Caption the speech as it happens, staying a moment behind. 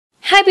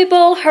Hi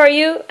people, how are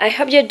you? I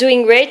hope you're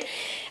doing great.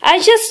 I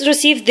just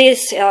received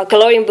this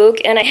coloring book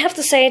and I have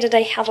to say that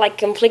I have like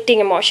conflicting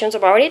emotions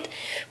about it.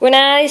 When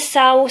I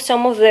saw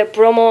some of the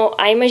promo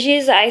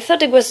images, I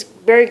thought it was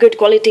very good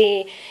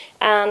quality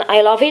and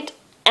I love it.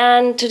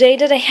 And today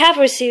that I have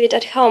received it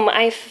at home,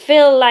 I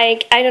feel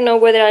like I don't know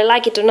whether I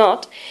like it or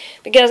not,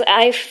 because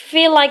I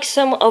feel like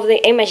some of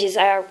the images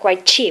are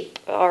quite cheap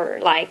or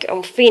like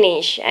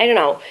unfinished. I don't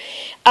know.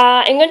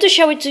 I'm going to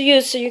show it to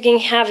you so you can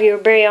have your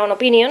very own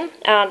opinion.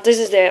 This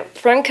is the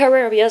front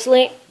cover,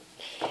 obviously.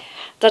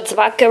 That's the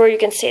back cover. You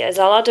can see there's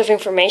a lot of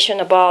information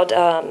about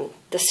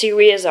the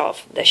series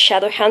of the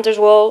Shadowhunters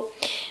Wall.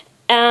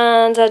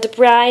 And the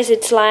price,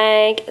 it's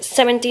like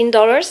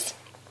 $17.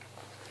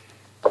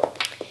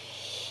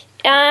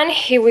 And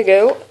here we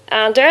go.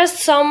 There are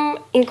some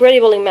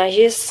incredible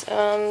images.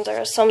 There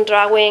are some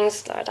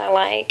drawings that I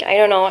like. I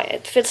don't know,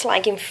 it feels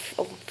like in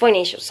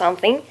finish or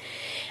something.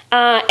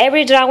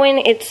 Every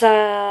drawing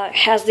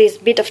has this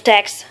bit of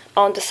text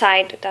on the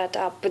side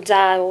that puts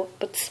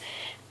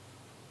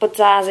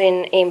us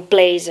in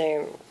place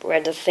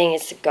where the thing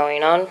is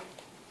going on.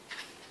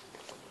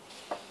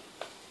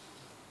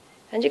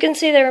 And you can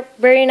see they're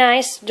very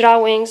nice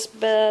drawings,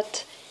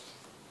 but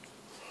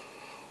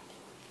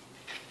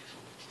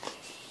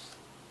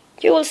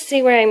you will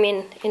see what I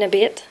mean in a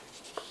bit.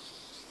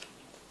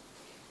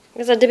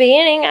 Because at the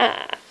beginning,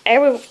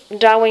 every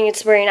drawing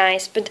is very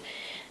nice, but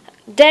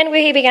then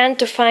we began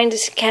to find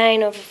this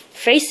kind of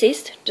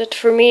faces that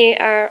for me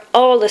are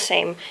all the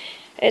same.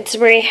 It's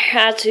very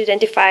hard to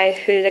identify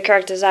who the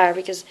characters are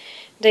because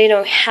they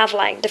don't have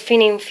like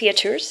defining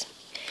features.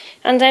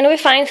 And then we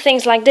find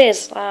things like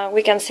this.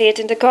 We can see it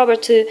in the cover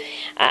too.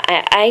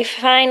 I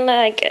find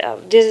like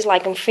this is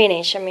like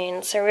unfinished. I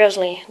mean,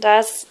 seriously,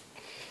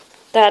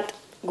 that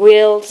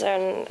wheels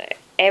and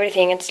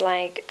everything, it's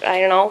like, I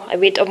don't know, a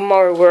bit of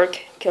more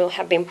work could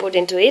have been put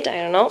into it, I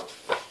don't know.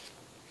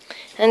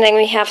 And then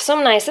we have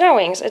some nice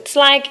drawings. It's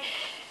like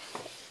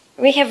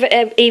we have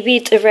a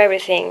bit of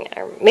everything.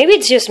 Maybe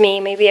it's just me,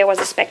 maybe I was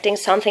expecting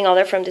something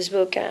other from this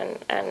book and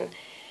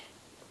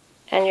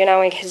you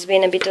know, it has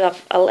been a bit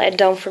of a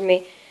letdown for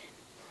me.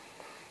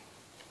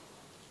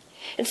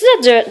 It's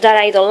not that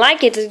I don't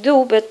like it, I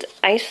do, but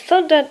I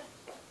thought that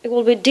it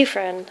will be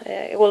different.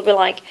 It will be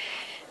like,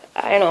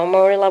 I don't know,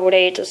 more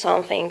elaborate or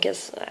something,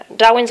 because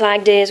drawings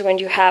like this, when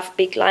you have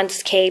big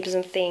landscapes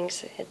and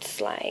things, it's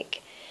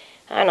like,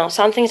 I don't know,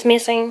 something's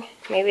missing.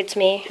 Maybe it's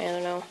me, I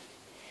don't know.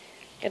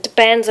 It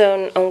depends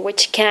on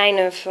which kind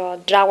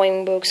of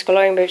drawing books,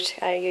 coloring books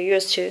are you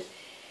used to.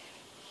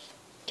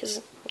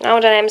 Because now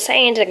that I'm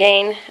saying it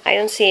again, I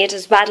don't see it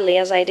as badly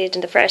as I did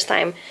in the first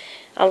time.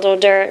 Although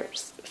there are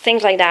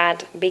things like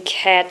that, big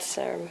heads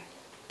or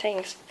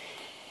things.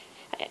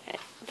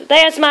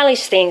 They are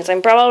smallish things,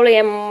 and probably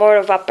I'm more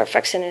of a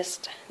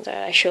perfectionist than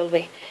I should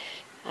be.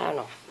 I don't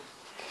know.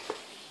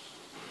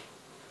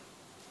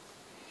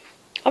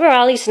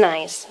 Overall, it's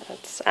nice.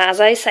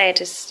 As I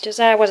said, it's just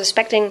I was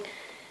expecting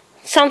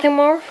something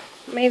more.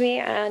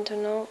 Maybe, I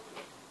don't know.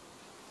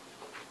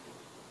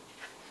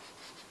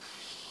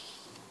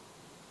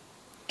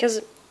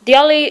 Because the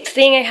only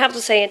thing I have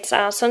to say is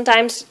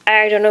sometimes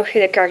I don't know who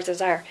the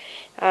characters are.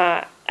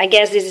 I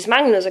guess this is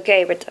Magnus,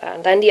 okay, but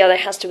then the other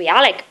has to be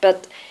Alec,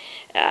 but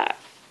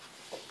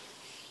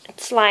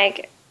it's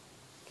like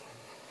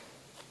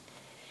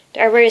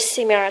they're very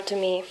similar to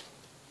me.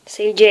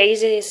 See,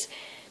 Jace is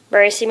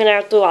very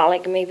similar to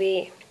Alec,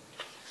 maybe.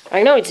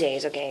 I know it's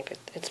Jace, okay, but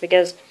it's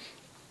because,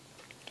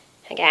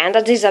 again,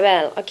 that's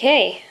Isabel.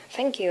 Okay,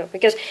 thank you,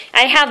 because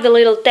I have the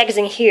little text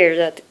in here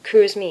that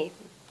cures me.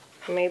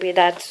 Maybe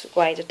that's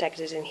why the text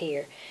is in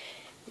here.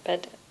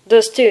 But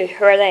those two,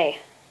 who are they?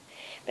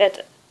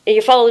 But if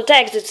you follow the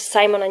text, it's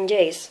Simon and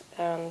Jace,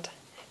 and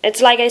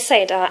it's like I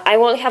said, I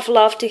would have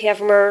loved to have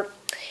more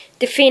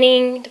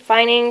defining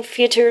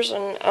features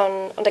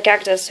on the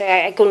characters, so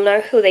I could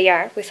learn who they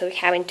are without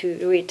having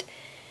to read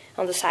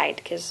on the side,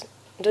 because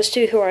those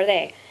two, who are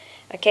they?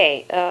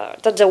 Okay,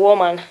 that's a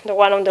woman, the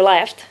one on the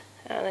left,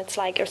 and it's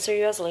like, oh,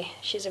 seriously,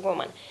 she's a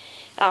woman.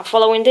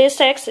 Following this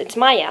text, it's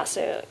Maya,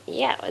 so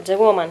yeah, it's a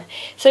woman.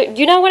 So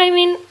you know what I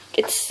mean?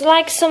 It's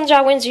like some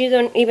drawings you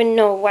don't even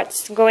know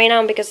what's going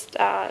on because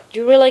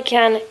you really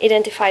can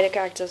identify the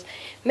characters.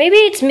 Maybe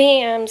it's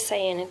me, I'm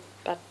saying it,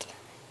 but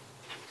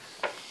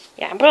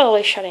yeah, I'm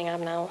probably shutting up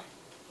now.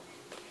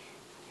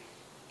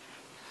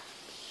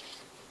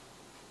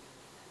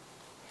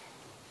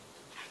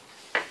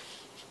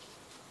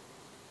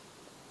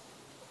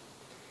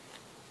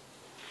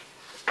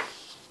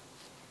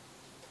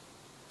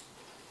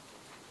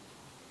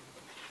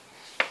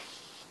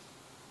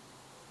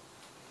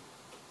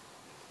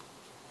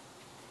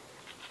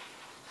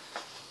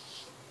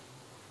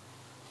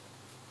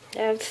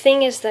 The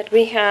thing is that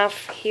we have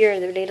here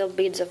the little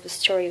bits of the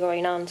story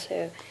going on,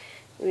 so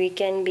we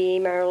can be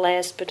more or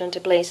less put into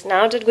place.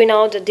 Now that we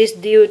know that this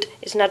dude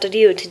is not a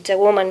dude, it's a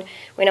woman,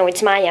 we know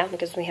it's Maya,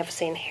 because we have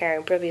seen her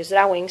in previous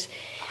drawings,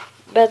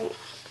 but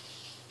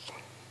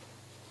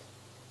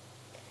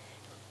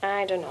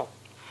I don't know.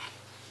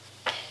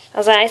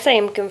 As I say,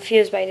 I'm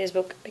confused by this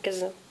book,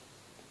 because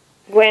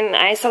when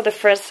I saw the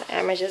first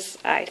images,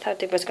 I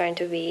thought it was going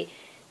to be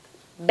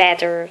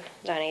better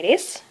than it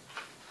is.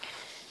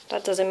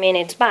 That doesn't mean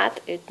it's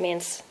bad. It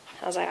means,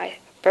 as I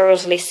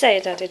previously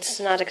said, that it's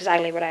not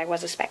exactly what I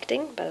was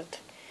expecting, but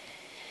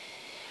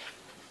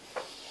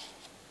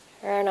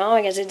I don't know,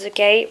 I guess it's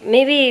okay.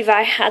 Maybe if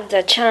I had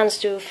the chance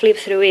to flip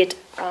through it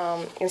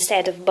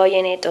instead of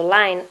buying it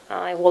online,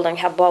 I wouldn't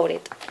have bought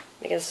it,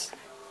 because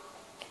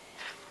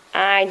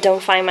I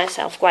don't find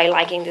myself quite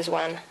liking this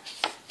one.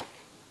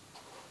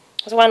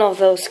 It's one of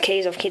those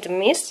cases of hit and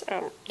miss,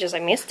 just I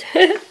missed.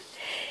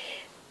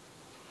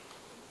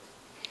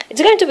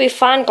 It's going to be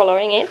fun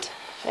coloring it.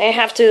 I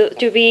have to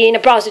be in a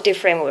positive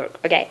framework,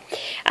 okay.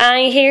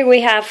 And here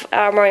we have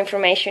more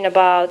information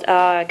about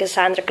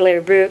Cassandra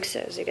Clare Brooks,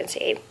 as you can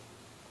see.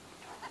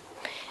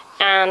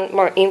 And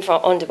more info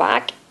on the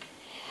back.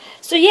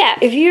 So yeah,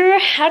 if you're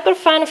a hardcore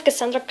fan of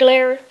Cassandra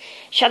Clare,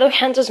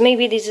 Shadowhunters,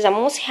 maybe this is a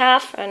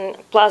must-have, and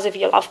plus if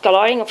you love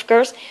coloring, of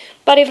course.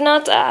 But if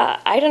not,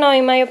 I don't know,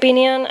 in my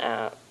opinion,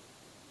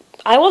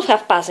 I will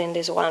have passed in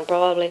this one,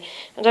 probably.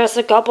 There's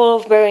a couple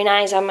of very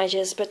nice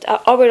images, but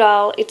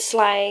overall, it's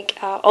like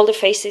all the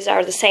faces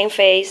are the same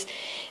face,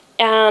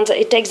 and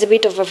it takes a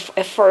bit of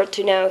effort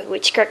to know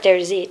which character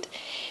is it.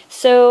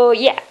 So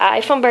yeah,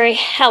 I found very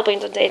helping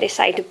that they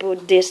decided to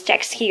put this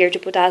text here to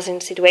put us in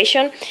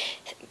situation.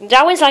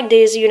 Drawings like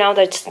this, you know,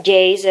 that's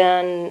Jace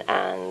and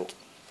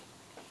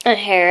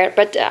her,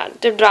 but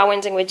the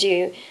drawings in which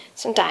you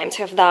sometimes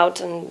have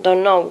doubts and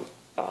don't know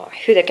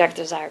who the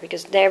characters are,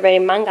 because they're very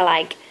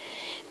manga-like.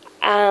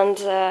 And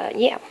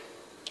yeah,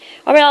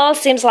 overall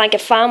seems like a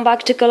fun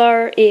book to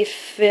color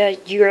if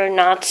you're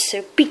not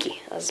so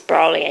picky, as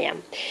probably I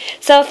am.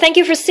 So thank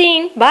you for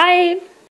seeing, bye!